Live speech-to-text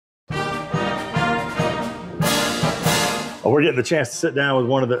Well, we're getting the chance to sit down with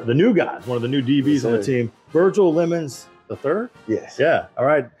one of the new guys, one of the new DBs on the team, Virgil Lemons the third? Yes. Yeah. All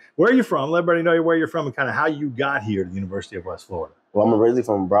right. Where are you from? Let everybody know where you're from and kind of how you got here to the University of West Florida. Well, I'm originally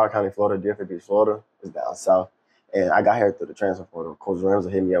from Broward County, Florida, Deerfield Beach, Florida. It's down south. And I got here through the transfer portal. Coach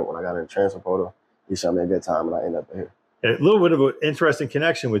Ramsey hit me up when I got in the transfer portal. He showed me a good time, and I ended up here. A little bit of an interesting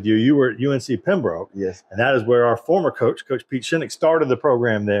connection with you. You were at UNC Pembroke. Yes. And that is where our former coach, Coach Pete Shinnick, started the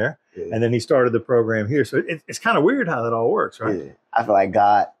program there. Yeah. And then he started the program here. So it's kind of weird how that all works, right? Yeah. I feel like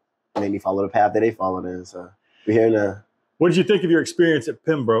God made me follow the path that they followed in. So we're here now. What did you think of your experience at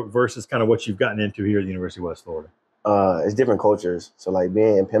Pembroke versus kind of what you've gotten into here at the University of West Florida? It's different cultures. So like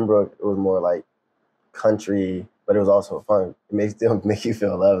being in Pembroke, it was more like country, but it was also fun. It still make you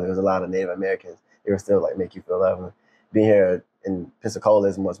feel loved. There was a lot of Native Americans. It would still like make you feel loved. Being here in Pensacola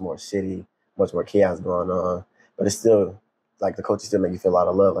is much more city, much more chaos going on. But it's still like the coaches still make you feel a lot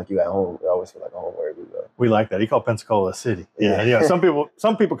of love. Like you at home, you always feel like home wherever you go. We like that. He called Pensacola a city. Yeah. Yeah. Some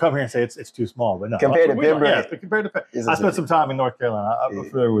people come here and say it's too small, but no. Compared to Pembroke. Yeah, compared to Pembroke. I spent some time in North Carolina. I'm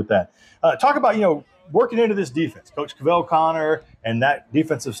familiar with that. Talk about, working into this defense. Coach Cavell Connor and that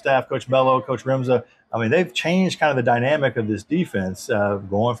defensive staff, Coach Mello, Coach Rimza. I mean, they've changed kind of the dynamic of this defense,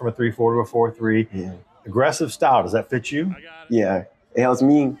 going from a 3-4 to a 4-3. Yeah. Aggressive style. Does that fit you? Yeah. It helps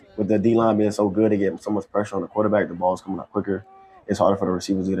me with the D-line being so good. They get so much pressure on the quarterback. The ball's coming out quicker. It's harder for the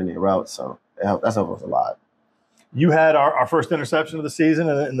receivers to get in their routes. So that's helped us a lot. You had our first interception of the season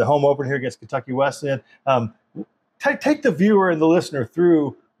in the home opener here against Kentucky Wesleyan. Take the viewer and the listener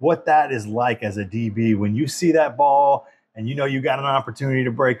through what that is like as a DB when you see that ball and you got an opportunity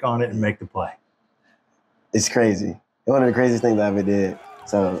to break on it and make the play. It's crazy. It's one of the craziest things I ever did.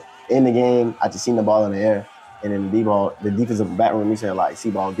 So in the game, I just seen the ball in the air, and then the defensive back room, he said, like, see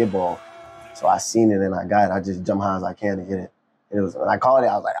ball, get ball. So I seen it and I got it. I just jumped high as I can to get it. And when I caught it,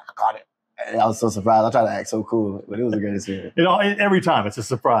 I was like, I caught it. And I was so surprised. I tried to act so cool, but it was a great experience. Every time it's a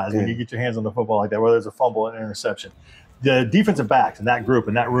surprise when you get your hands on the football like that, whether it's a fumble or an interception. The defensive backs in that group,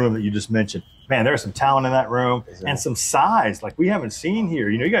 in that room that you just mentioned, man, there's some talent in that room and some size like we haven't seen here.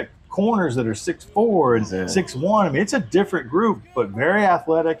 You got corners that are 6'4" and 6'1". I mean, it's a different group, but very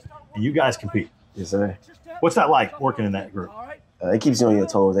athletic, and you guys compete. Yes, sir. What's that like working in that group? It keeps you on your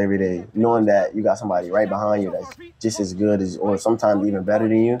toes every day, knowing that you got somebody right behind you that's just as good as, or sometimes even better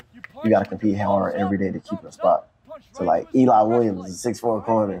than you. You got to compete hard every day to keep your spot. So, like, Eli Williams is a 6'4"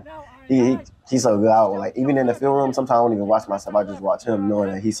 corner. He's so good. Like, even in the film room, sometimes I don't even watch myself. I just watch him,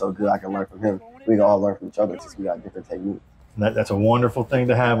 knowing that he's so good I can learn from him. We can all learn from each other since we got different techniques. That's a wonderful thing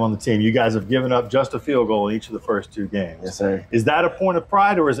to have on the team. You guys have given up just a field goal in each of the first 2 games. Yes, sir. Is that a point of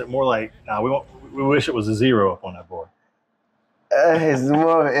pride, or is it more like, we wish it was a 0 up on that board? It's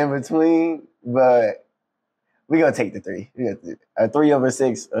more in between, but we're going to take the 3. A 3 over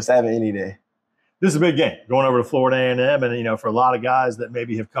 6 or 7 any day. This is a big game, going over to Florida A&M. And, for a lot of guys that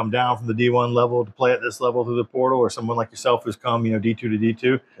maybe have come down from the D1 level to play at this level through the portal, or someone like yourself who's come, D2 to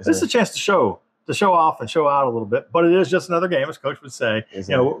D2, this is a chance to show off and show out a little bit. But it is just another game, as Coach would say.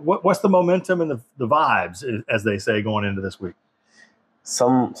 What's the momentum and the vibes, as they say, going into this week?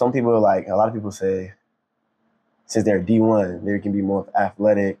 Some people, like, a lot of people say, since they're D1, they can be more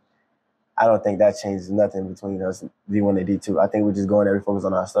athletic. I don't think that changes nothing between us, D1 and D2. I think we're just going there, we focus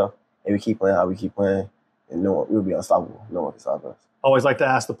on our stuff, and we keep playing how we keep playing, and we'll be unstoppable. No one can stop us. Always like to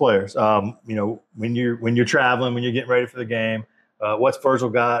ask the players, when you're traveling, when you're getting ready for the game, what's Virgil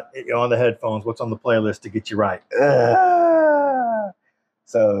got on the headphones? What's on the playlist to get you right?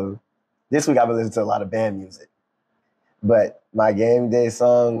 So this week I've been listening to a lot of band music, but my game day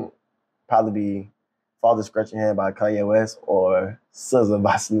song probably be Father Scratch Your Hand by Kanye West or SZA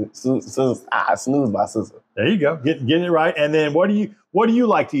by Snooze by SZA. There you go, getting it right. And then what do you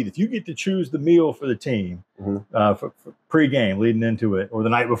like to eat? If you get to choose the meal for the team for pregame leading into it or the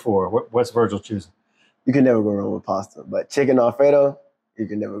night before, what's Virgil choosing? You can never go wrong with pasta, but chicken Alfredo, you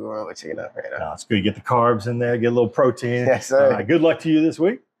can never go wrong with chicken Alfredo. No, it's good. You get the carbs in there, get a little protein. Yes, sir. Good luck to you this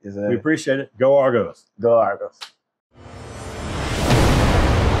week. Yes, sir. We appreciate it. Go Argos. Go Argos.